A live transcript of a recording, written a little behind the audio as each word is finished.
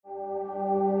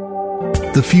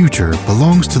The future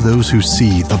belongs to those who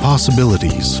see the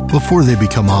possibilities before they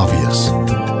become obvious.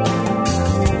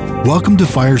 Welcome to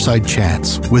Fireside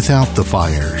Chats Without the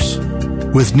Fires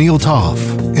with Neil Toff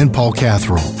and Paul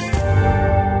Catherall.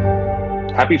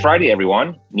 Happy Friday,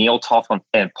 everyone. Neil Toff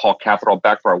and Paul Catherall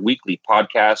back for our weekly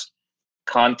podcast.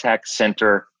 Contact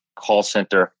center, call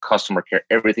center, customer care,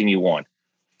 everything you want.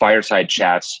 Fireside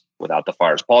Chats Without the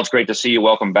Fires. Paul, it's great to see you.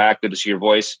 Welcome back. Good to see your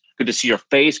voice. Good to see your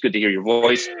face. Good to hear your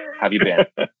voice. How have you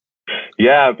been?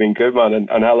 Yeah, I've been good, man. And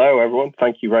hello, everyone.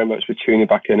 Thank you very much for tuning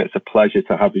back in. It's a pleasure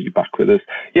to have you back with us.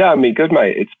 Yeah, I mean, good,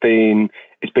 mate. It's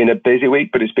been a busy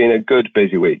week, but it's been a good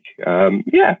busy week.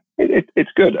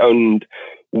 It's good. And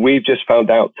we've just found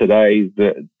out today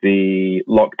that the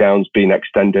lockdown's been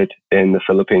extended in the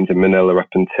Philippines and Manila up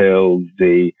until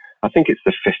I think it's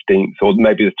the 15th or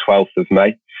maybe the 12th of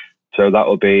May. So that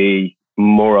will be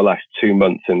more or less 2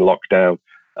 months in lockdown.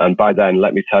 And by then,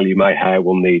 let me tell you, my hair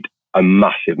will need a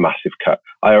massive, massive cut.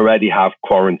 I already have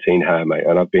quarantine hair, mate.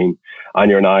 And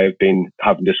Anya and I have been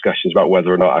having discussions about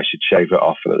whether or not I should shave it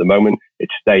off. And at the moment,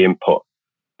 it's staying put.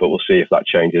 But we'll see if that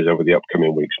changes over the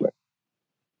upcoming weeks, mate.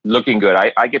 Looking good.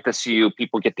 I get to see you.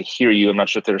 People get to hear you. I'm not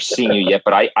sure if they're seeing you yet,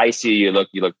 but I see you.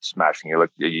 You look smashing. You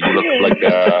look like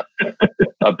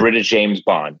a British James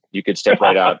Bond. You could step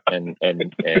right out and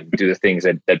do the things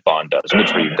that Bond does,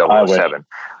 which we 007.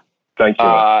 Thank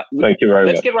you. Thank you very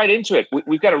much. Let's get right into it.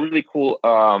 We've got a really cool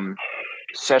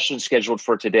session scheduled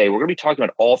for today. We're going to be talking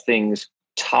about all things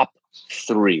top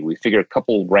three. We figured a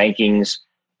couple rankings,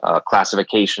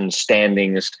 classifications,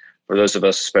 standings. For those of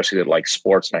us, especially that like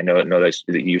sports, and I know that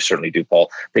you certainly do, Paul,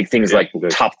 I think things like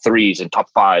top threes and top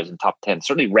fives and top 10,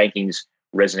 certainly rankings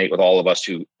resonate with all of us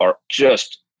who are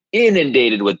just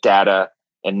inundated with data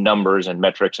and numbers and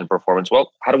metrics and performance.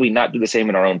 Well, how do we not do the same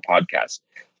in our own podcast?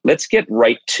 Let's get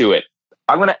right to it.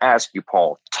 I'm going to ask you,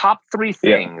 Paul, top three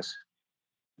things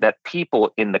that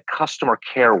people in the customer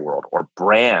care world or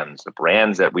brands, the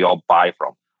brands that we all buy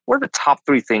from, what are the top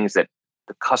three things that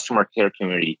the customer care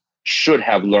community should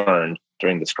have learned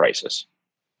during this crisis?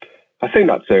 I think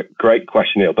that's a great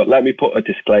question, Neil, but let me put a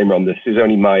disclaimer on this. This is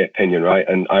only my opinion, right?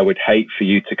 And I would hate for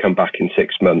you to come back in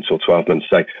 6 months or 12 months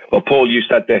and say, well, Paul, you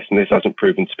said this and this hasn't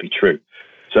proven to be true.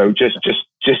 So just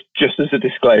as a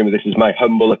disclaimer, this is my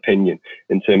humble opinion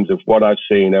in terms of what I've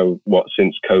seen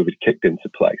since COVID kicked into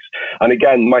place. And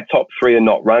again, my top three are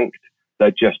not ranked.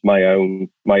 They're just my own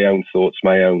thoughts,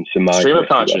 my own surmise. Stream of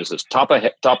consciousness, top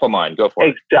of mind. Go for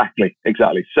it.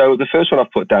 Exactly. So the first one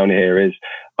I've put down here is,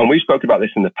 and we've spoken about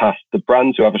this in the past, the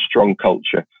brands who have a strong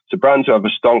culture. So brands who have a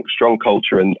strong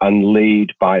culture and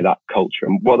lead by that culture.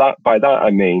 And by that I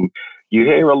mean, you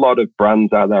hear a lot of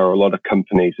brands out there, or a lot of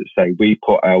companies that say we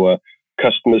put our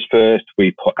customers first,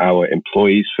 we put our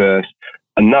employees first,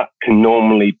 and that can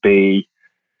normally be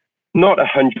not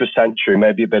 100% true,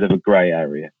 maybe a bit of a grey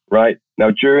area, right?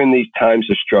 Now, during these times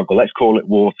of struggle, let's call it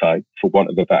wartime, for want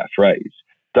of a better phrase,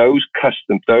 those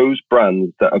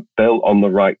brands that are built on the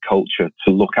right culture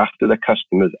to look after their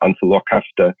customers and to look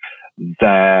after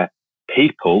their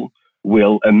people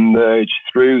will emerge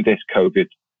through this COVID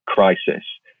crisis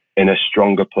in a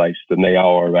stronger place than they are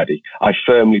already. I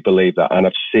firmly believe that, and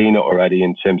I've seen it already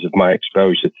in terms of my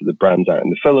exposure to the brands out in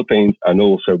the Philippines and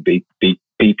also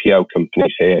BPO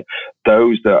companies here.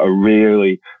 Those that are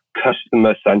really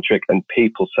customer-centric and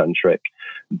people-centric,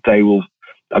 they will,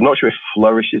 I'm not sure if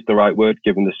flourish is the right word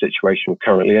given the situation we're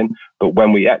currently in, but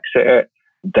when we exit it,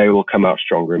 they will come out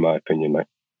stronger, in my opinion, mate.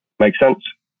 Make sense?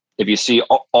 If you see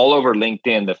all over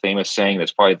LinkedIn, the famous saying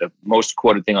that's probably the most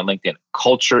quoted thing on LinkedIn,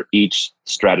 culture eats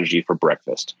strategy for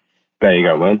breakfast. There you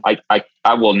go, man.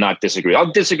 I will not disagree.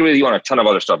 I'll disagree with you on a ton of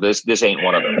other stuff. This ain't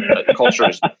one of them.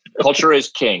 Culture is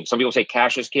king. Some people say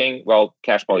cash is king. Well,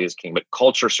 cash probably is king, but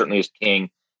culture certainly is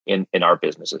king in our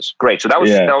businesses. Great. So that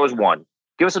was one.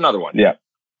 Give us another one. Yeah.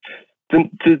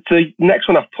 The next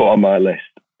one I've put on my list,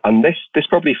 and this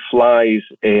probably flies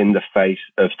in the face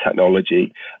of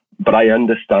technology, but I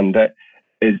understand it,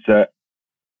 is that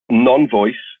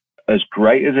non-voice, as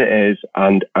great as it is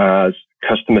and as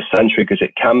customer-centric as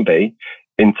it can be,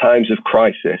 in times of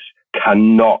crisis,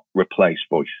 cannot replace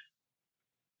voice.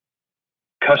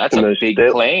 Customers That's a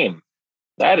big claim.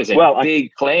 That is a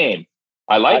big claim.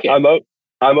 I like it.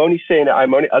 I'm only saying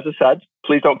it. As I said,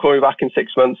 please don't call me back in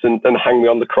 6 months and hang me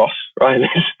on the cross, right?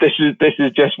 This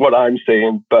is just what I'm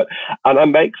seeing. And I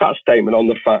make that statement on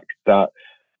the fact that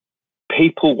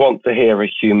people want to hear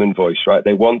a human voice, right?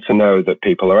 They want to know that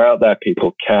people are out there,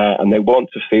 people care, and they want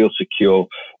to feel secure,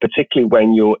 particularly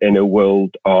when you're in a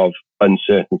world of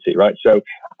uncertainty, right? So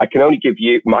I can only give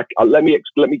you let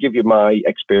me give you my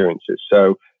experiences.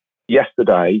 So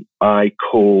yesterday I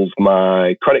called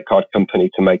my credit card company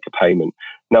to make a payment.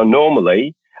 Now,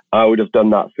 normally I would have done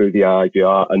that through the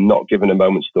IVR and not given a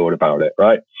moment's thought about it,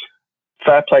 right?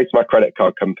 Fair play to my credit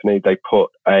card company. They put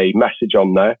a message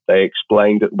on there. They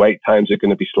explained that wait times are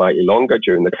going to be slightly longer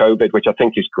during the COVID, which I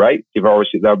think is great. They're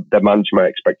managing my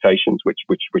expectations, which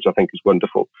I think is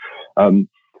wonderful. And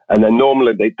then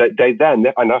normally they then,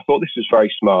 and I thought this was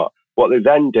very smart. What they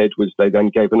then did was they then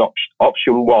gave an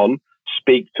option one,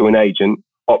 speak to an agent.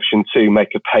 Option two,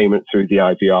 make a payment through the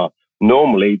IVR.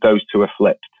 Normally those two are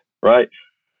flipped, right?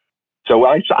 So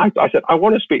I said, I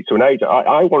want to speak to an agent.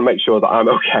 I want to make sure that I'm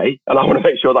okay, and I want to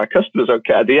make sure that customer's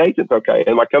okay, the agent's okay,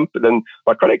 and my company, and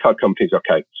my credit card company's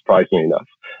okay, surprisingly enough.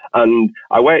 And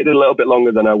I waited a little bit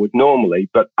longer than I would normally,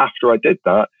 but after I did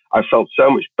that, I felt so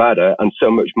much better and so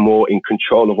much more in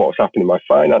control of what was happening in my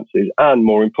finances. And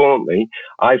more importantly,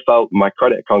 I felt my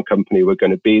credit card company were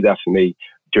going to be there for me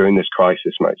during this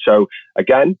crisis, mate. So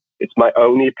again, it's my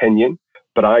only opinion,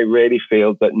 but I really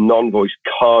feel that non-voice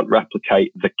can't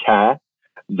replicate the care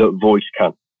that voice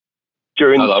can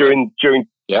during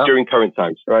current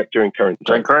times, right? During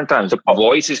current times,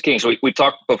 voice is king. So we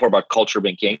talked before about culture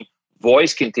being king.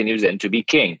 Voice continues then to be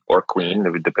king or queen,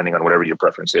 depending on whatever your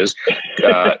preference is.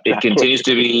 It continues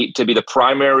to be the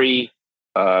primary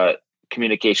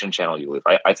communication channel you live.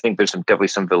 I think there's definitely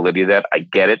some validity to that. I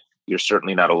get it. You're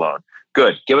certainly not alone.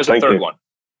 Good. Give us a third one.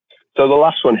 So the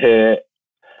last one here.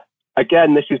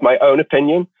 Again, this is my own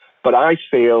opinion, but I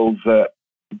feel that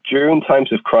during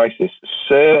times of crisis,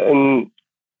 certain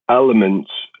elements,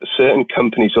 certain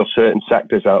companies or certain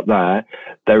sectors out there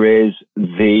is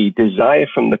the desire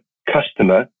from the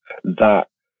customer that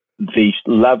the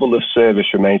level of service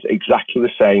remains exactly the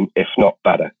same, if not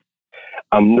better.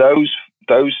 And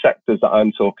those sectors that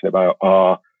I'm talking about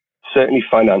are certainly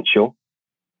financial.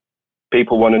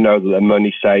 People want to know that their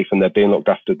money's safe and they're being looked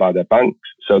after by their banks.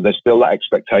 So there's still that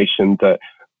expectation that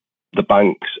the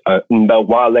banks,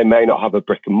 while they may not have a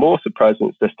brick and mortar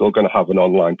presence, they're still going to have an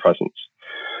online presence.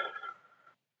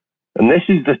 And this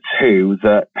is the two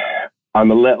that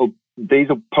these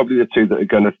are probably the two that are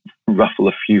going to ruffle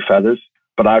a few feathers.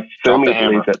 But I firmly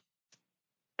believe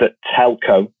that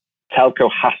telco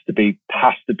has to be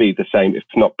the same, if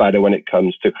not better, when it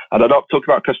comes to, and I'm not talking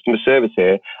about customer service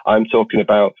here. I'm talking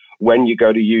about when you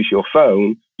go to use your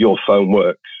phone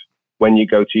works. When you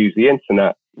go to use the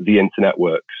internet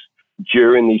works.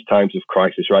 During these times of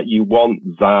crisis, right? You want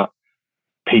that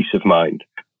peace of mind.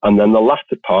 And then the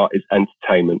latter part is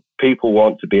entertainment. People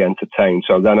want to be entertained.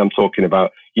 So then I'm talking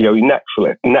about,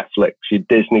 Netflix, your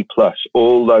Disney Plus,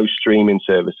 all those streaming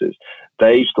services.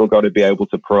 They've still got to be able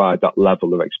to provide that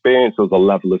level of experience or the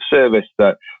level of service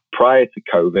that prior to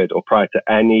COVID or prior to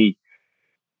any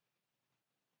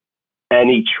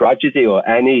tragedy or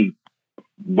any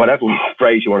whatever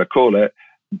phrase you want to call it,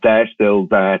 they're still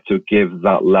there to give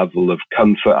that level of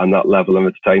comfort and that level of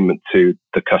entertainment to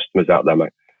the customers out there,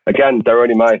 mate. Again, they're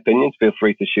only my opinions. Feel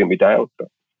free to shoot me down. But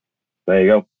there you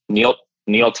go.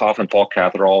 Neil Toff and Paul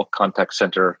Catherall, contact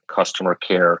center, customer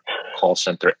care, call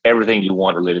center, everything you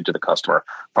want related to the customer.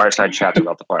 Fireside chats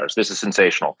about the fires. This is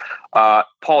sensational.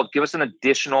 Paul, give us an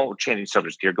additional, changing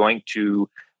subjects here, going to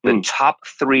the top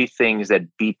 3 things that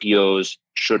BPOs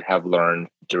should have learned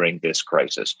during this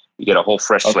crisis. You get a whole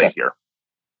fresh slate here.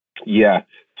 Yeah.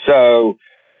 So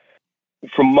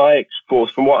from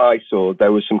what I saw,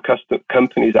 there were some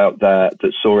companies out there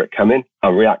that saw it coming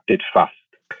and reacted fast.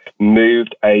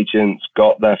 Moved agents,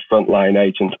 got their frontline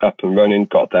agents up and running,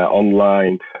 got their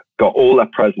online, got all their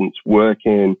presence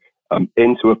working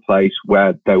into a place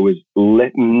where there was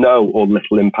no or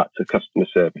little impact to customer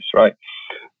service, right?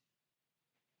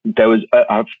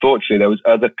 Unfortunately, there was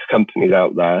other companies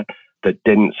out there that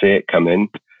didn't see it coming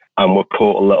and were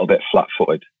caught a little bit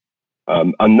flat-footed.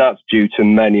 And that's due to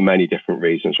many, many different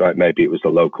reasons, right? Maybe it was the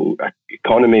local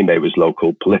economy, maybe it was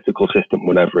local political system,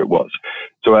 whatever it was.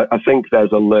 So I think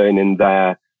there's a learning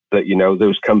there that,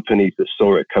 those companies that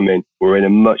saw it come in were in a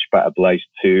much better place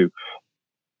to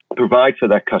provide for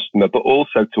their customer, but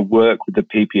also to work with the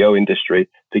PPO industry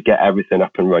to get everything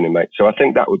up and running, mate. So I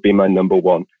think that would be my number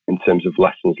one in terms of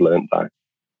lessons learned there.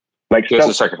 Give us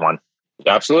a second one.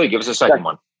 Absolutely. Give us a second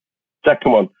one.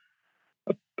 Second one,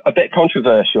 a bit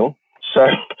controversial. So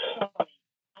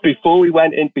before we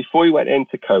went into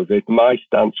COVID, my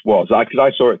stance was, because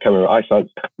I saw it coming,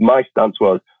 my stance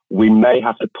was we may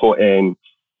have to put in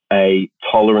a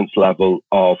tolerance level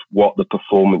of what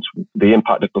the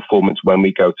impact of performance when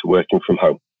we go to working from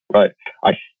home, right?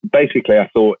 I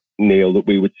thought, Neil, that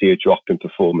we would see a drop in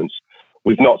performance.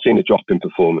 We've not seen a drop in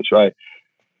performance, right?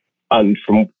 And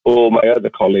from all my other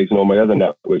colleagues and all my other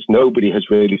networks, nobody has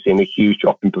really seen a huge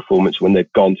drop in performance when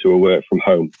they've gone to a work from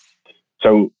home.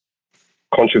 So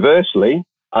controversially,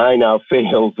 I now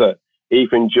feel that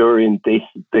even during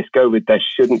this COVID, there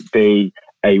shouldn't be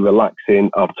a relaxing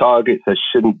of targets. There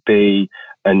shouldn't be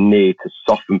a need to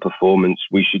soften performance.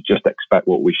 We should just expect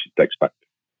what we should expect.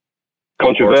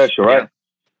 Controversial, right?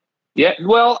 Yeah.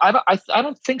 Well, I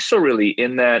don't think so really,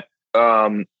 in that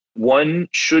one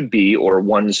should be, or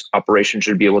one's operation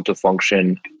should be able to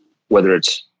function, whether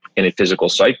it's in a physical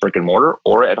site, brick and mortar,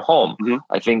 or at home. Mm-hmm.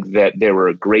 I think that there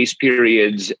were grace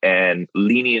periods and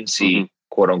leniency, mm-hmm.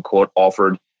 quote unquote,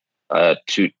 offered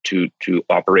to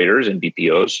operators and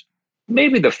BPOs.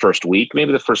 Maybe the first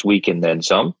week and then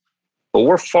some. But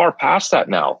we're far past that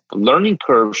now. The learning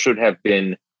curve should have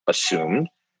been assumed.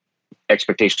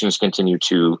 Expectations continue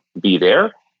to be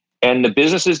there. And the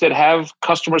businesses that have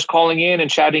customers calling in and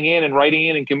chatting in and writing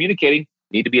in and communicating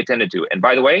need to be attended to. And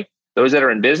by the way, those that are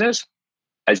in business,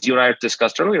 as you and I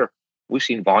discussed earlier, we've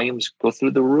seen volumes go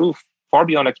through the roof, far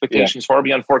beyond expectations, far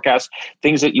beyond forecasts,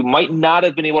 things that you might not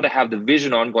have been able to have the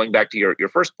vision on. Going back to your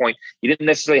first point, you didn't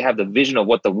necessarily have the vision of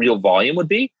what the real volume would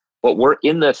be, but we're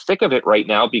in the thick of it right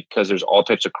now because there's all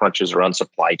types of crunches around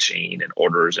supply chain and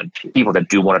orders and people that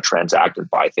do want to transact and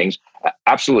buy things.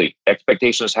 Absolutely.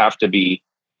 Expectations have to be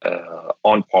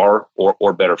on par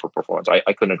or better for performance.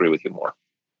 I couldn't agree with you more.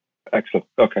 Excellent.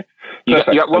 Okay. You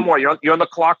got one more. You're on the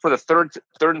clock for the third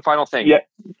and final thing. Yeah,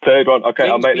 third one. Okay,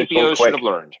 things I'll make BPOs this one quick. should have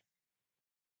learned.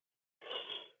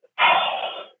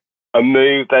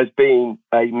 There's been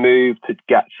a move to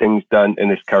get things done in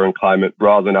this current climate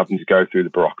rather than having to go through the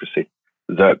bureaucracy.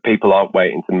 That people aren't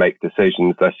waiting to make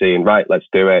decisions. They're saying, right, let's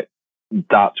do it.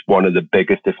 That's one of the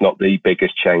biggest, if not the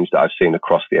biggest change that I've seen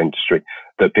across the industry,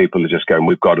 that people are just going,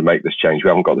 we've got to make this change. We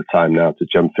haven't got the time now to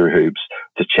jump through hoops,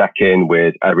 to check in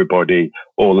with everybody,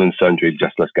 all and sundry,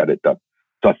 just let's get it done.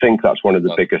 So I think that's one of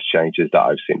the biggest changes that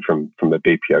I've seen from a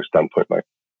BPO standpoint, mate.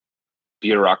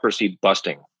 Bureaucracy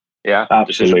busting. Yeah.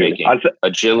 Absolutely. Decision-making,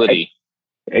 agility.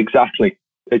 Exactly.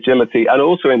 Agility and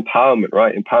also empowerment,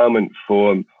 right? Empowerment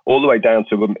for all the way down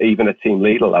to even a team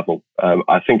leader level,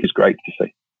 I think is great to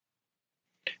see.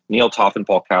 Neil Toff and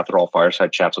Paul Catherall,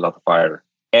 Fireside Chats Without the Fire.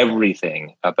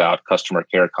 Everything about customer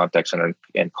care, contact center,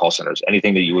 and call centers.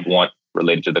 Anything that you would want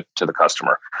related to the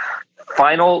customer.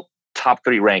 Final top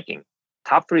 3 ranking.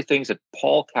 Top 3 things that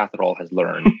Paul Catherall has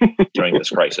learned during this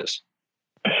crisis.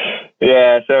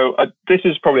 Yeah, so this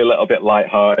is probably a little bit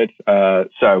lighthearted.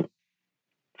 So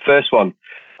first one,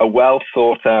 a well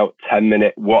thought out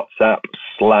 10-minute WhatsApp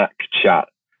Slack chat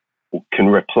can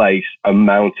replace a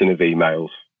mountain of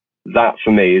emails. That for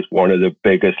me is one of the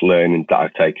biggest learnings that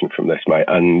I've taken from this, mate.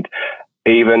 And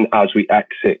even as we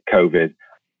exit COVID,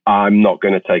 I'm not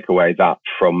going to take away that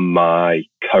from my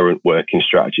current working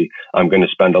strategy. I'm going to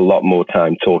spend a lot more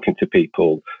time talking to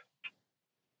people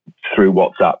through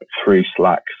WhatsApp, through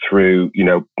Slack, through,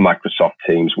 Microsoft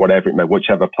Teams, whatever it may,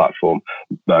 whichever platform,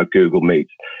 Google Meet.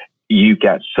 You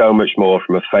get so much more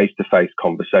from a face-to-face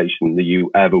conversation than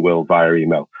you ever will via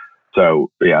email.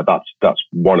 So yeah, that's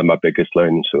one of my biggest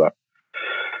learnings for that.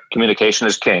 Communication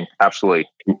is king. Absolutely.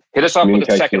 Hit us off with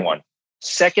the second one.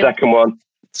 Second of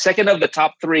the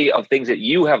top 3 of things that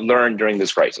you have learned during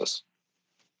this crisis.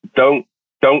 Don't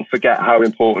forget how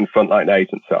important frontline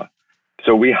agents are.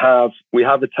 So we have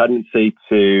a tendency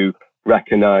to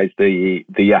recognize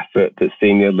the effort that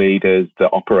senior leaders,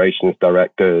 the operations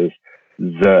directors,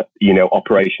 the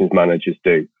operations managers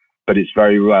do. But it's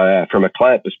very rare from a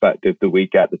client perspective that we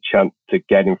get the chance to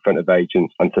get in front of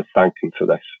agents and to thank them for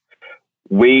this.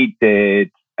 We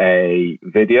did a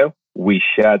video. We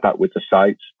shared that with the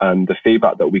sites, and the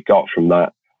feedback that we got from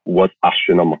that was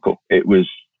astronomical. It was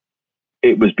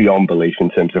beyond belief in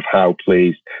terms of how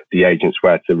pleased the agents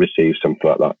were to receive something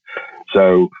like that.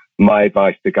 So my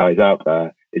advice to guys out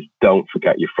there is don't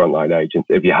forget your frontline agents.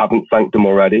 If you haven't thanked them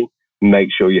already, make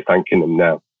sure you're thanking them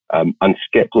now. And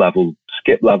skip level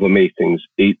meetings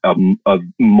are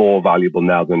more valuable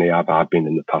now than they have been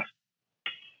in the past.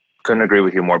 Couldn't agree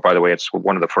with you more. By the way, it's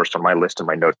one of the first on my list in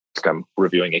my notes I'm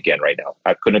reviewing again right now.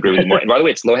 I couldn't agree with you more. And by the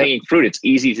way, it's low-hanging fruit. It's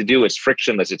easy to do. It's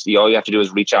frictionless. All you have to do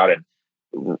is reach out and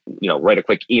write a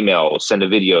quick email, send a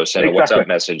video, send a WhatsApp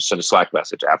message, send a Slack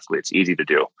message. Absolutely, it's easy to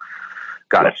do.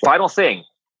 Got it. Final thing,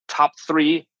 top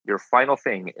 3. Your final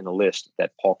thing in the list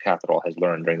that Paul Catherall has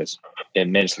learned during this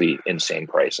immensely insane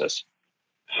crisis.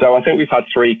 So I think we've had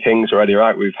 3 kings already,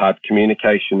 right? We've had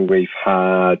communication, we've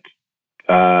had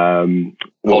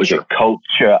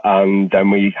culture, and then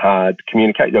we had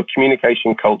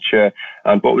communication, culture,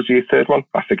 and what was your third one?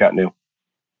 I forget, Neil.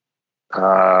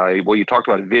 Well, you talked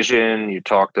about vision. You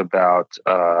talked about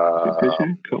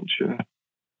vision, culture.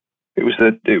 It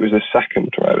was a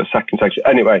second, right? A second section.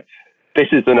 Anyway, this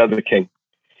is another king.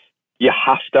 You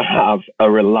have to have a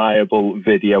reliable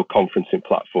video conferencing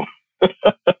platform.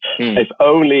 If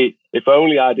only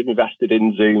I'd invested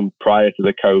in Zoom prior to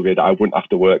the COVID, I wouldn't have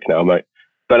to work now, mate.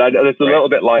 But it's a little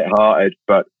bit lighthearted,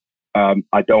 but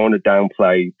I don't want to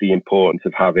downplay the importance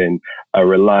of having a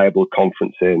reliable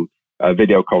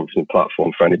video conferencing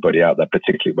platform for anybody out there,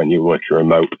 particularly when you're working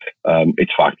remote.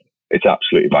 It's vital. It's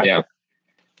absolutely vital.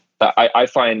 Yeah. I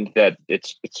find that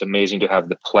it's amazing to have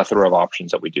the plethora of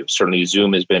options that we do. Certainly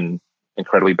Zoom has been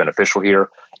incredibly beneficial here.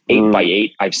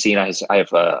 8x8, I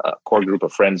have a core group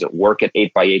of friends that work at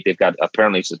 8x8. They've got,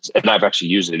 apparently, and I've actually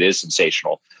used it. It is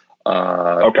sensational.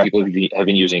 People have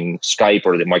been using Skype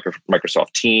or the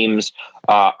Microsoft Teams.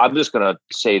 I'm just going to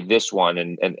say this one,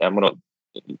 and I'm going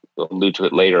to allude to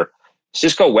it later.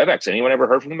 Cisco WebEx. Anyone ever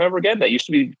heard from them ever again? That used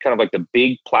to be kind of like the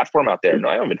big platform out there. No,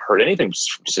 I haven't heard anything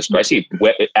from Cisco. I see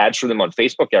ads for them on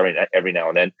Facebook every now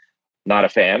and then. Not a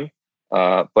fan,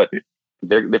 but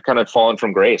they've kind of fallen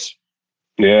from grace.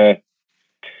 Yeah,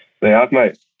 they have,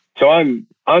 mate. So I'm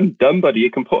done, buddy.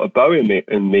 You can put a bow in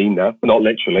me now. Not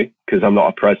literally, because I'm not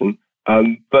a present.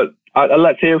 But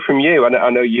let's hear from you. I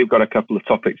know you've got a couple of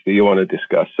topics that you want to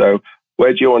discuss. So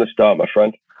where do you want to start, my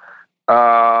friend?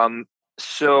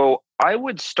 So I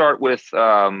would start with,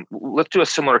 let's do a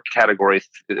similar category.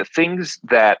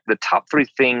 The top 3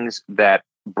 things that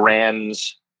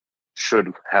brands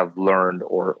should have learned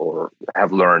or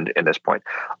have learned in this point.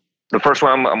 The first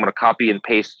one, I'm going to copy and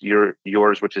paste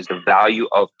yours, which is the value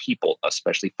of people,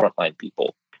 especially frontline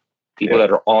people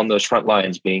that are on those front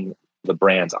lines, being the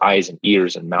brand's eyes and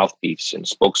ears and mouthpiece and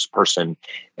spokesperson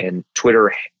and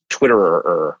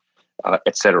Twitterer,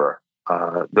 etc.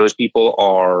 Those people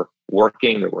are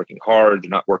working. They're working hard. They're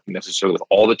not working necessarily with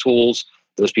all the tools.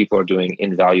 Those people are doing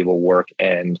invaluable work,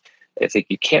 and I think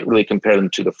you can't really compare them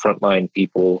to the frontline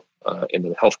people in the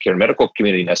healthcare and medical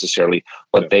community necessarily,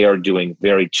 but they are doing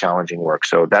very challenging work.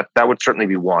 So that would certainly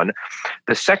be one.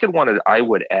 The second one that I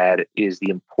would add is the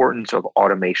importance of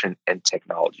automation and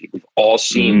technology. We've all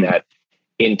seen that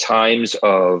in times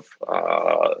of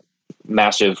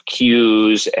massive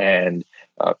queues and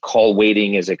call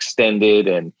waiting is extended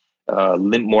and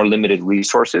more limited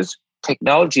resources.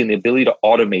 Technology and the ability to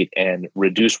automate and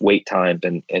reduce wait times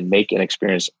and make an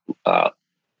experience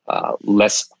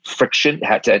less friction,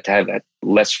 to have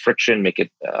less friction, make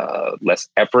it less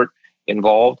effort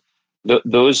involved.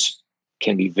 Those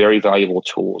can be very valuable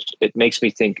tools. It makes me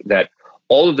think that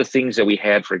all of the things that we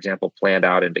had, for example, planned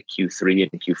out into Q3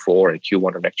 and Q4 and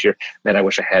Q1 of next year, man, I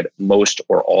wish I had most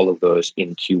or all of those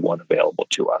in Q1 available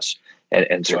to us,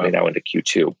 and certainly now into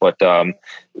Q2. But the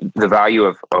value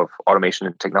of automation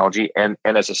and technology, and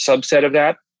as a subset of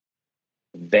that,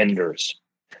 vendors.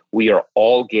 We are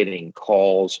all getting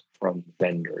calls from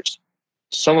vendors.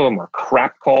 Some of them are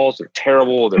crap calls. They're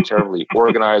terrible. They're terribly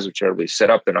organized. They're terribly set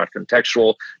up. They're not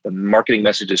contextual. The marketing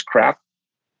message is crap.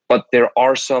 But there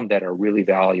are some that are really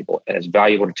valuable, and it's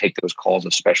valuable to take those calls,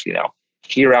 especially now.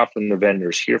 Hear out from the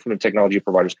vendors, hear from the technology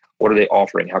providers. What are they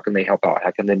offering? How can they help out?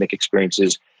 How can they make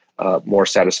experiences more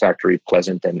satisfactory,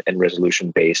 pleasant, and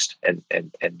resolution-based, and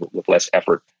with less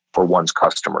effort for one's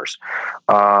customers?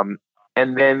 And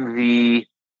then the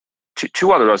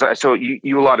two others. So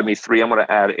you allotted me 3. I'm going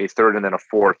to add a third and then a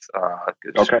fourth.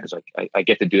 Because I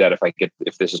get to do that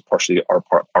if this is partially our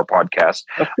podcast.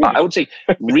 I would say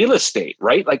real estate,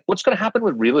 right? Like, what's going to happen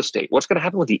with real estate? What's going to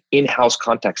happen with the in-house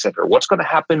contact center? What's going to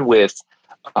happen with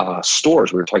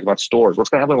stores? We were talking about stores. What's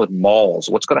going to happen with malls?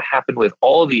 What's going to happen with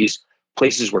all of these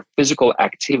places where physical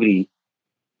activity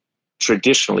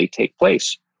traditionally take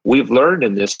place? We've learned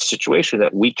in this situation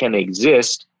that we can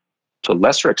exist to a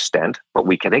lesser extent, but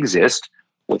we can exist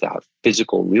without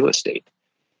physical real estate.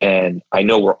 And I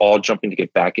know we're all jumping to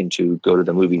get back into go to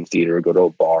the movie theater, go to a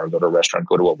bar, go to a restaurant,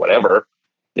 go to a whatever.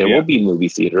 There will be movie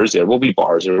theaters, there will be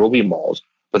bars, there will be malls,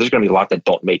 but there's going to be a lot that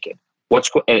don't make it.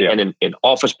 And in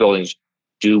office buildings,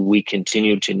 do we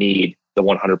continue to need the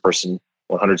 100-person,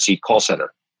 100-seat call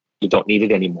center? You don't need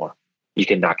it anymore. You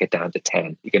can knock it down to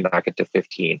 10. You can knock it to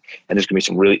 15. And there's going to be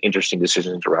some really interesting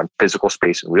decisions around physical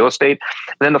space and real estate.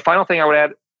 And then the final thing I would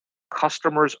add,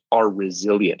 customers are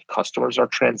resilient. Customers are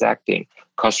transacting.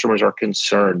 Customers are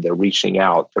concerned. They're reaching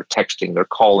out. They're texting. They're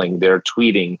calling. They're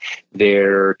tweeting.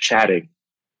 They're chatting.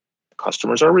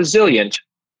 Customers are resilient,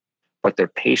 but their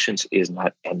patience is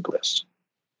not endless.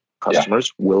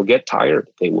 Customers will get tired.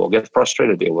 They will get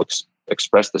frustrated. They will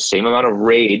express the same amount of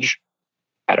rage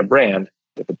at a brand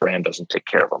that the brand doesn't take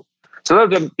care of them. So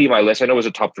that would be my list. I know it was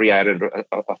a top 3. I added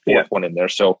a fourth one in there.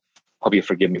 So hope you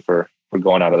forgive me for We're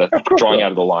going out of the drawing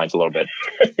out of the lines a little bit.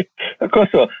 Of course.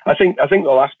 So. I think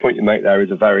the last point you make there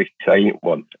is a very salient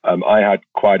one. I had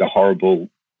quite a horrible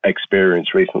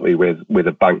experience recently with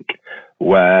a bank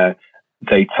where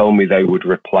they told me they would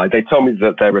reply. They told me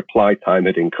that their reply time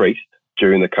had increased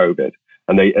during the COVID,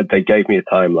 and they gave me a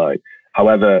timeline.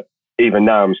 However, even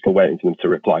now I'm still waiting for them to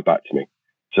reply back to me.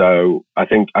 So I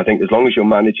think as long as you're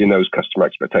managing those customer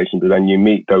expectations and then you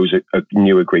meet those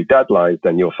new agreed deadlines,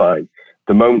 then you're fine.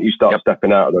 The moment you start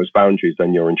stepping out of those boundaries,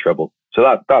 then you're in trouble. So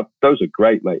those are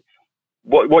great, mate.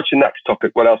 What's your next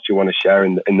topic? What else do you want to share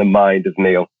in the mind of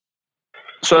Neil?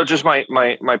 So just my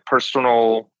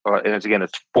personal, and again,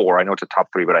 it's 4. I know it's a top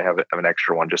 3, but I have an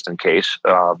extra one just in case,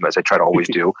 as I try to always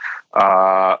do.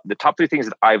 The top 3 things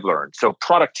that I've learned. So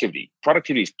productivity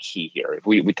is key here. If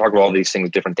we talk about all these things,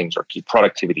 different things are key.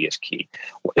 Productivity is key,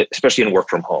 especially in work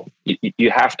from home. You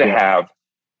have to have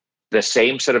the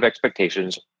same set of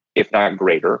expectations, if not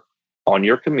greater, on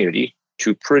your community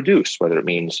to produce, whether it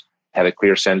means have a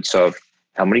clear sense of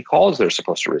how many calls they're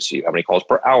supposed to receive, how many calls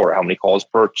per hour, how many calls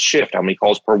per shift, how many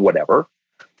calls per whatever,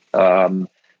 how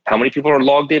many people are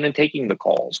logged in and taking the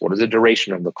calls, what is the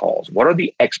duration of the calls, what are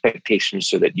the expectations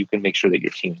so that you can make sure that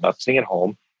your team's not sitting at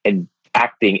home and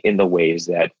acting in the ways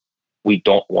that we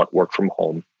don't want work from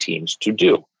home teams to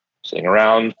do. Sitting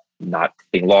around, not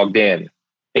being logged in,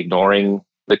 ignoring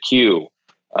the queue,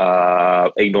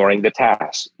 ignoring the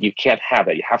tasks. You can't have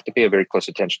that. You have to pay a very close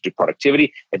attention to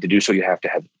productivity, and to do so, you have to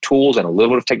have tools and a little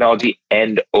bit of technology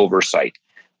and oversight.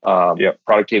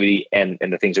 Productivity and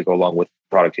the things that go along with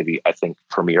productivity, I think,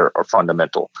 for me, are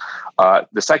fundamental.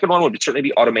 The second one would certainly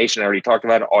be automation. I already talked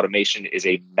about it. Automation is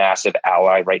a massive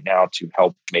ally right now to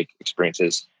help make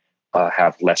experiences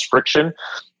have less friction.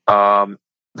 The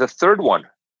third one,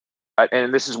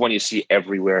 and this is one you see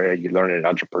everywhere. You learn it in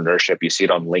entrepreneurship. You see it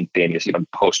on LinkedIn. You see it on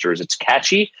posters. It's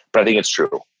catchy, but I think it's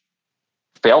true.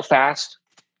 Fail fast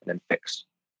and then fix.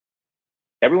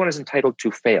 Everyone is entitled to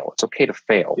fail. It's okay to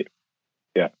fail.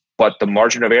 Yeah. But the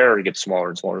margin of error gets smaller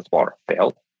and smaller and smaller.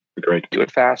 Fail. Agreed. Do it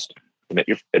fast.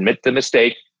 Admit the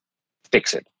mistake.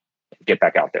 Fix it. Get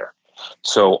back out there.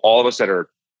 So all of us that are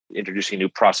introducing new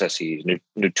processes,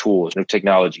 new tools, new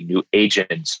technology, new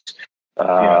agents,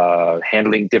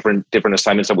 handling different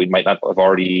assignments that we might not have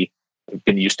already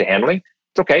been used to handling.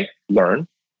 It's okay. Learn.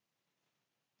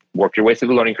 Work your way through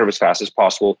the learning curve as fast as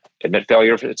possible. Admit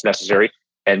failure if it's necessary,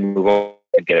 and move on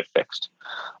and get it fixed.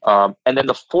 And then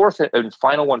the fourth and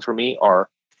final one for me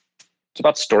it's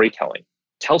about storytelling.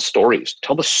 Tell stories.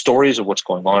 Tell the stories of what's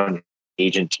going on in the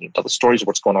agent team. Tell the stories of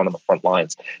what's going on the front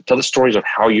lines. Tell the stories of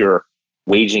how you're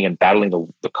waging and battling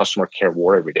the customer care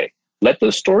war every day. Let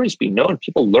those stories be known.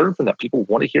 People learn from that. People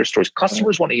want to hear stories.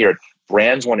 Customers want to hear it.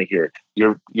 Brands want to hear it.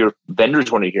 Your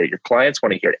vendors want to hear it. Your clients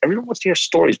want to hear it. Everyone wants to hear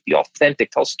stories. Be authentic.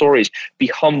 Tell stories. Be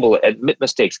humble. Admit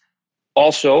mistakes.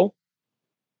 Also,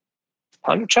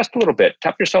 pound your chest a little bit.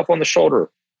 Tap yourself on the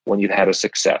shoulder when you've had a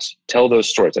success. Tell those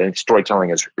stories. I think storytelling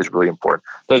is really important.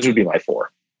 Those would be my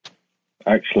 4.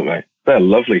 Excellent, mate. They're a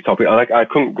lovely topic. I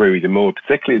couldn't agree with you more,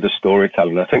 particularly the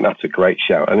storytelling. I think that's a great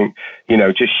shout. I think,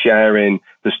 just sharing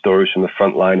the stories from the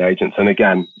frontline agents. And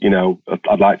again,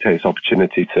 I'd like to take this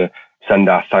opportunity to send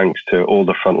our thanks to all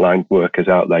the frontline workers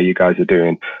out there. You guys are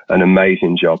doing an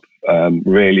amazing job.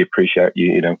 Really appreciate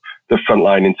the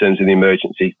frontline in terms of the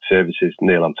emergency services.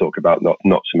 Neil, I'm talking about not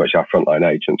so much our frontline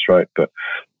agents, right? But,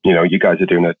 you guys are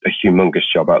doing a humongous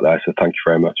job out there. So thank you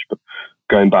very much. But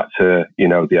going back to,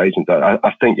 the agents,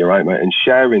 I think you're right, mate. And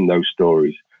sharing those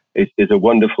stories is a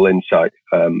wonderful insight.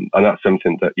 And that's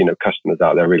something that, customers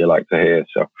out there really like to hear.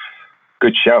 So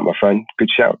good shout, my friend.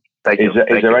 Good shout. Thank you. Is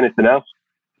there anything else?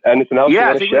 Anything else you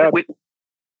want to share?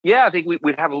 I think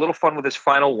we'd have a little fun with this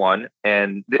final one.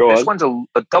 And this one's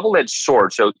a double-edged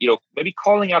sword. So, maybe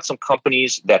calling out some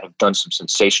companies that have done some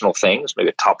sensational things, maybe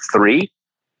a top 3.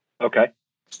 Okay.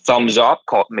 Thumbs up,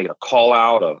 make a call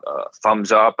out, a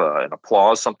thumbs up, an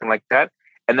applause, something like that.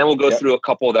 And then we'll go through a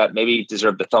couple that maybe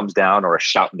deserve the thumbs down or a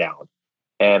shout down.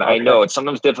 And I know it's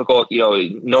sometimes difficult.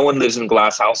 No one lives in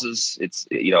glass houses.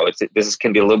 This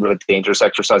can be a little bit of a dangerous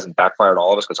exercise and backfire on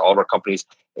all of us because all of our companies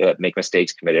make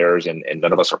mistakes, commit errors, and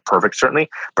none of us are perfect, certainly.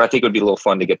 But I think it would be a little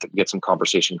fun to get some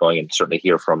conversation going and certainly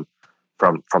hear from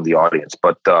the audience.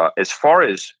 But as far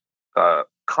as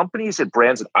companies and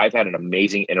brands that I've had an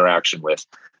amazing interaction with,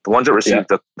 the ones that received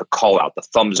the call out, the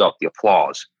thumbs up, the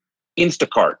applause,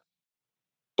 Instacart,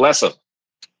 bless them,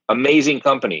 amazing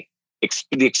company.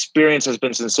 The experience has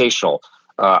been sensational.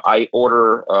 I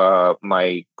order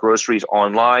my groceries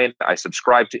online. I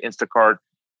subscribe to Instacart.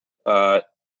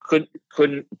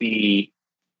 Couldn't be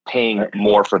paying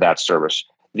more for that service.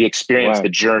 The experience, the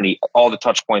journey, all the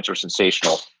touch points are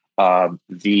sensational.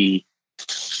 The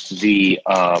the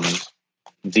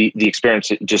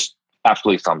experience just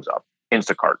absolutely thumbs up.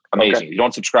 Instacart, amazing. Okay. If you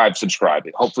don't subscribe.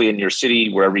 Hopefully in your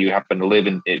city, wherever you happen to live,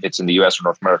 in if it's in the US or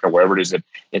North America, wherever it is that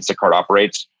Instacart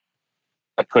operates,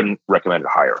 I couldn't recommend it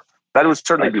higher. That would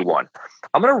certainly be one.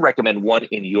 I'm going to recommend one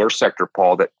in your sector,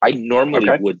 Paul, that I normally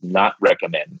would not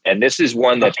recommend. And this is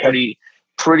one that's pretty,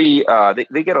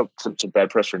 they get some bad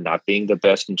press for not being the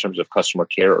best in terms of customer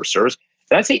care or service.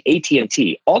 And I'd say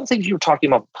AT&T, all the things you were talking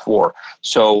about before.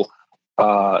 So,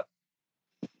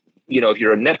 if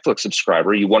you're a Netflix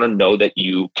subscriber, you want to know that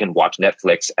you can watch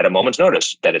Netflix at a moment's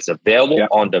notice, that it's available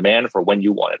on demand for when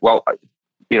you want it. Well,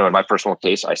 in my personal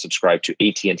case, I subscribe to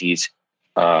AT&T's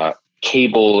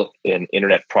cable and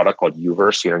internet product called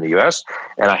Uverse here in the US,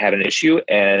 and I had an issue,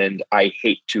 and I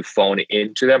hate to phone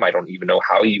into them. I don't even know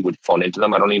how you would phone into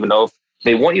them. I don't even know if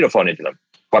they want you to phone into them.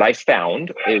 But I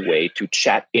found a way to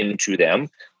chat into them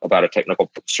about a technical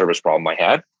service problem I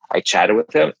had. I chatted with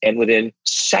them, and within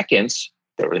seconds,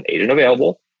 there was an agent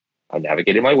available. I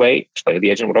navigated my way, explained to the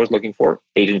agent what I was looking for.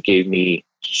 Agent gave me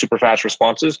super fast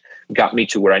responses, got me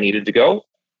to where I needed to go.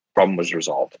 Problem was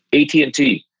resolved.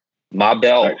 AT&T, Ma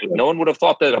Bell. Excellent. No one would have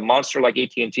thought that a monster like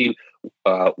AT&T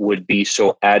would be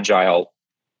so agile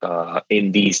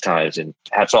in these times. And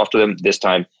hats off to them. This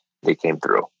time they came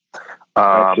through.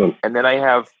 And then I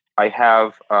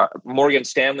have Morgan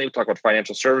Stanley. We talk about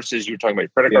financial services. You were talking about your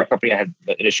credit card company. I had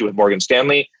an issue with Morgan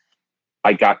Stanley.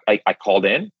 I called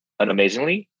in, and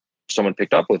amazingly, someone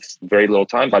picked up with very little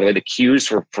time. By the way, the queues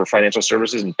for financial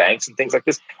services and banks and things like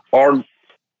this are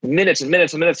minutes and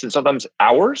minutes and minutes, and sometimes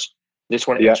hours. This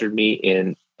one answered me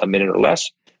in a minute or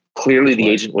less. Clearly, the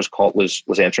agent was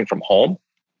answering from home.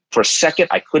 For a second,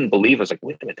 I couldn't believe. I was like,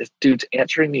 wait a minute, this dude's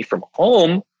answering me from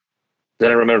home. Then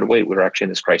I remembered, wait, we were actually in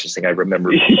this crisis thing. I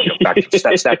remember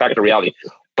snap back to reality.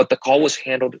 But the call was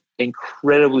handled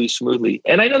incredibly smoothly.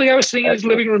 And I know the guy was sitting in his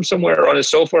living room somewhere, on his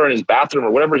sofa or in his bathroom or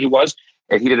whatever he was,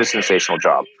 and he did a sensational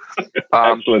job.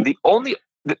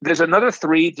 There's another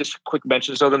three, just quick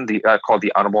mentions of them, called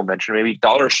the honorable mention, maybe.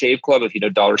 Dollar Shave Club. If you know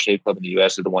Dollar Shave Club in the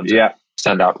US, are the ones that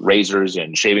send out razors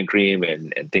and shaving cream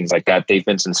and things like that. They've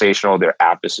been sensational. Their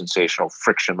app is sensational,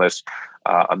 frictionless,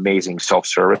 amazing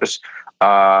self-service.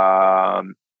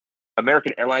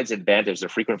 American Airlines Advantage, their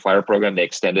frequent flyer program, they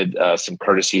extended some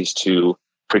courtesies to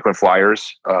frequent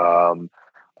flyers.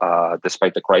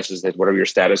 Despite the crisis, that whatever your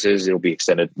status is, it'll be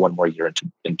extended one more year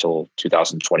until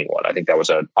 2021. I think that was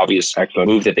an obvious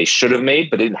move that they should have made,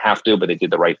 but they didn't have to, but they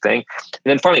did the right thing. And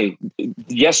then finally,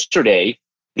 yesterday,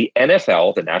 the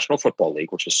NFL, the National Football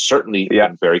League, which has certainly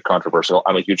been very controversial.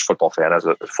 I'm a huge football fan, as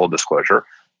a full disclosure.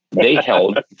 They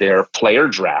held their player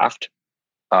draft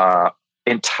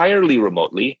entirely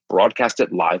remotely, broadcast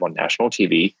it live on national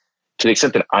TV. To the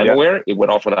extent that I'm aware, it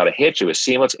went off without a hitch. It was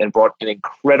seamless and brought an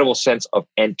incredible sense of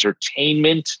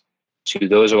entertainment to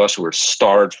those of us who were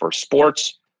starved for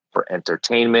sports, for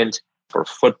entertainment, for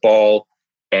football.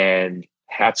 And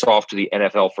hats off to the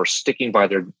NFL for sticking by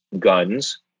their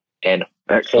guns and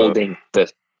holding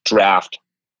the draft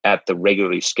at the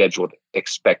regularly scheduled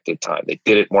expected time. They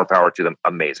did it. More power to them.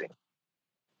 Amazing.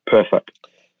 Perfect.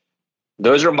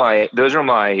 Those are my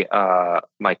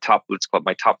my top, let's call it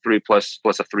my top three plus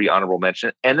a three honorable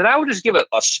mention. And then I would just give a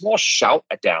small shout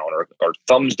down or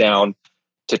thumbs down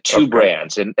to two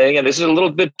brands. And again, this is a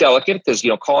little bit delicate because,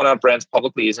 calling out brands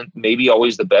publicly isn't maybe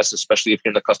always the best, especially if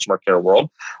you're in the customer care world.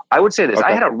 I would say this.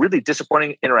 I had a really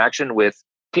disappointing interaction with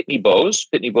Pitney Bowes.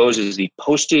 Pitney Bowes is the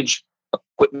postage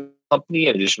equipment company,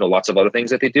 in addition to lots of other things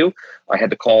that they do. I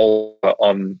had to call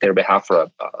on their behalf for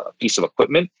a piece of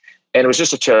equipment. And it was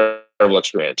just a terrible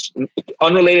experience.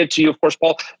 Unrelated to you, of course,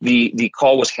 Paul, the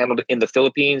call was handled in the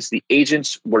Philippines. The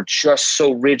agents were just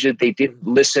so rigid. They didn't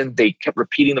listen. They kept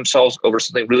repeating themselves over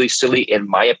something really silly, in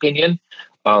my opinion.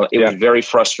 It was very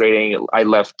frustrating. I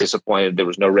left disappointed. There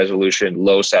was no resolution,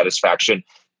 low satisfaction,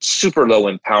 super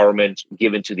low empowerment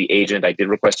given to the agent. I did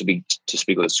request to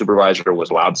speak with a supervisor, was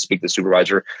allowed to speak to the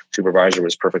supervisor. Supervisor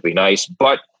was perfectly nice,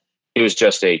 but it was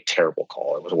just a terrible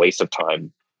call. It was a waste of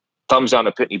time. Thumbs down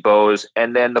to Pitney Bowes.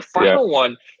 And then the final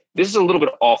one, this is a little bit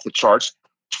off the charts.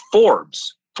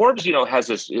 Forbes. Forbes, has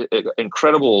this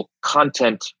incredible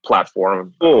content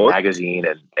platform, magazine,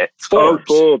 and Forbes.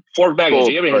 Forbes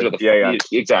magazine.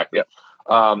 Exactly.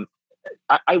 Yeah.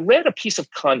 I read a piece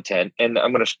of content, and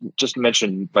I'm going to just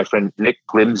mention my friend Nick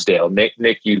Grimsdale.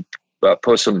 Nick, you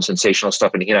post some sensational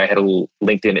stuff, and he and I had a little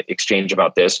LinkedIn exchange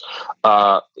about this.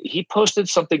 He posted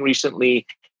something recently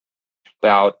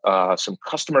about some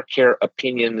customer care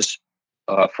opinions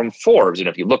from Forbes. And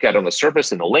if you look at it on the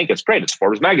surface and the link, it's great. It's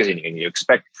Forbes magazine. And you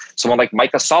expect someone like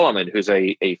Micah Solomon, who's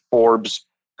a Forbes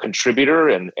contributor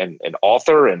and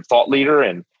author and thought leader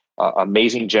and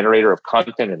amazing generator of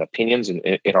content and opinions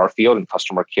in our field in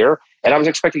customer care. And I was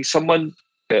expecting someone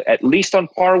at least on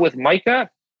par with Micah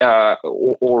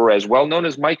or as well known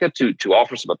as Micah to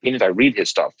offer some opinions. I read his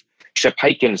stuff, Shep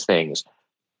Hyken's things.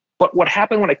 But what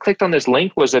happened when I clicked on this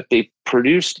link was that they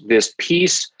produced this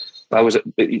piece. Was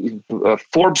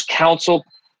Forbes Council,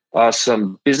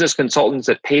 some business consultants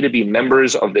that pay to be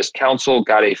members of this council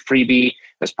got a freebie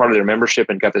as part of their membership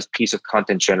and got this piece of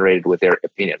content generated with their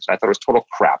opinions. And I thought it was total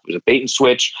crap. It was a bait and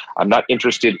switch. I'm not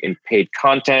interested in paid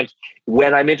content.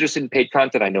 When I'm interested in paid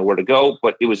content, I know where to go,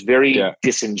 but it was very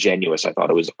disingenuous. I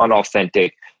thought it was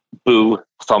unauthentic. Boo,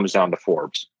 thumbs down to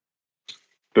Forbes.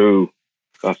 Boo.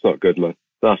 That's not good, man.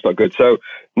 That's not good. So,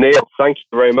 Neil, thank you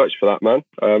very much for that, man.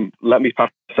 Let me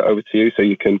pass it over to you so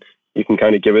you can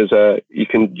kind of give us you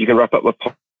can wrap up the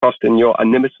podcast in your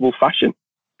inimitable fashion.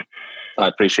 I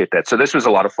appreciate that. So this was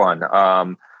a lot of fun.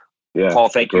 Paul,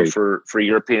 thank you for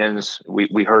your opinions.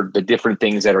 We heard the different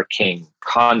things that are king.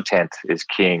 Content is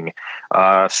king.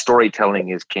 Storytelling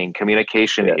is king.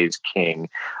 Communication is king.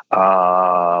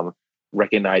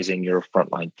 Recognizing your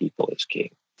frontline people is king.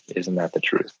 Isn't that the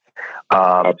truth?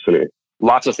 Absolutely.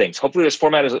 Lots of things. Hopefully this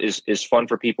format is fun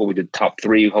for people. We did top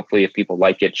 3. Hopefully if people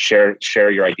like it, share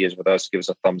your ideas with us. Give us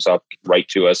a thumbs up. Write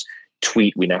to us.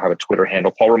 Tweet. We now have a Twitter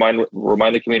handle. Paul, remind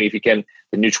the community if you can.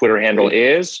 The new Twitter handle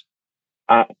is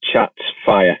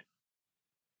 @ChatsFire.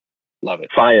 Love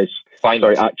it. Fires. Sorry,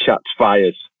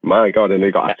 @ChatsFires. My God, and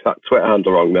they got that Twitter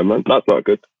handle wrong then, man. That's not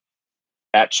good.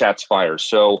 @ChatsFire.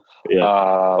 So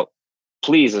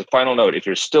please, as a final note, if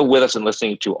you're still with us and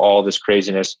listening to all this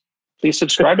craziness, please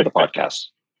subscribe to the podcast.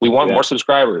 We want more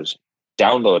subscribers.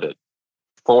 Download it,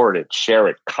 forward it, share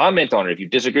it, comment on it. If you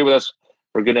disagree with us,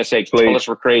 for goodness sake, tell us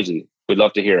we're crazy. We'd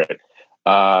love to hear it.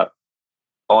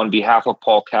 On behalf of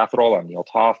Paul Catherall, I'm Neil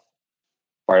Toff.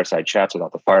 Fireside Chats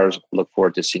Without the Fires. Look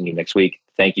forward to seeing you next week.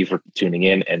 Thank you for tuning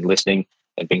in and listening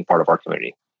and being part of our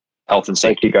community. Health and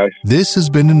safety. Thank you, guys. This has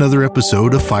been another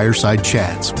episode of Fireside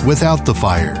Chats Without the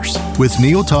Fires with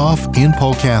Neil Toff and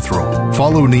Paul Catherall.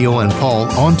 Follow Neil and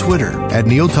Paul on Twitter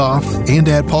 @NeilToff and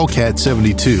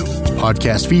 @PaulCat72.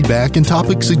 Podcast feedback and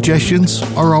topic suggestions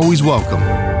are always welcome.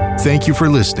 Thank you for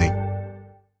listening.